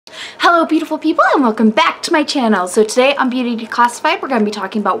Hello beautiful people and welcome back to my channel. So today on Beauty Declassified we're going to be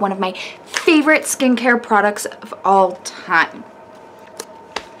talking about one of my favorite skincare products of all time.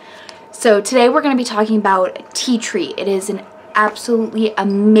 So today we're going to be talking about tea tree. It is an absolutely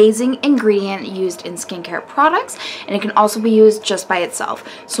amazing ingredient used in skincare products, and it can also be used just by itself.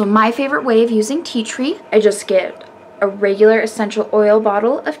 So my favorite way of using tea tree, I just get a regular essential oil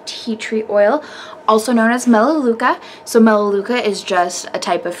bottle of tea tree oil, also known as Melaleuca. So Melaleuca is just a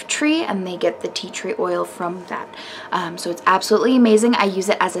type of tree and they get the tea tree oil from that. So it's absolutely amazing. I use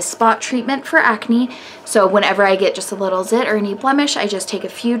it as a spot treatment for acne. So whenever I get just a little zit or any blemish, I just take a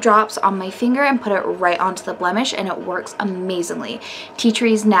few drops on my finger and put it right onto the blemish, and it works amazingly. Tea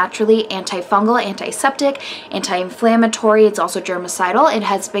tree is naturally antifungal, antiseptic, anti-inflammatory. It's also germicidal. It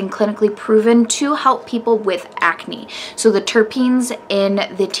has been clinically proven to help people with acne. So the terpenes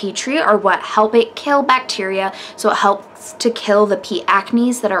in the tea tree are what help it kill bacteria, so it helps to kill the P.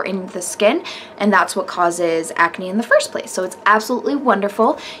 acnes that are in the skin, and that's what causes acne in the first place. So it's absolutely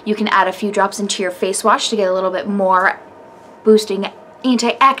wonderful. You can add a few drops into your face wash to get a little bit more boosting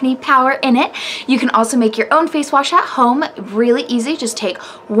anti-acne power in it. You can also make your own face wash at home. Really easy. Just take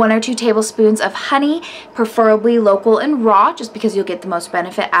 1 or 2 tablespoons of honey, preferably local and raw, just because you'll get the most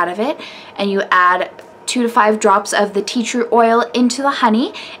benefit out of it, and you add 2 to 5 drops of the tea tree oil into the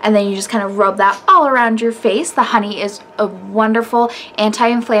honey, and then you just kind of rub that all around your face. The honey is a wonderful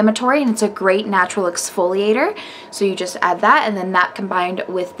anti-inflammatory and it's a great natural exfoliator. So you just add that, and then that combined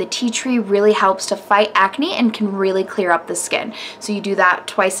with the tea tree really helps to fight acne and can really clear up the skin. So you do that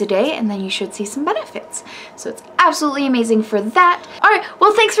twice a day and then you should see some benefits. So it's absolutely amazing for that. All right,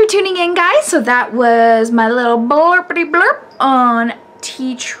 well, thanks for tuning in, guys. So that was my little blurpity blurp on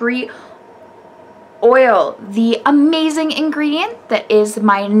tea tree oil, the amazing ingredient that is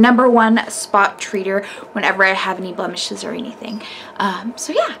my #1 spot treater whenever I have any blemishes or anything.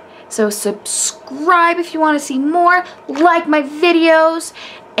 So yeah, so subscribe if you want to see more, like my videos,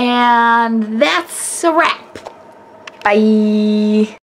 and that's a wrap. Bye.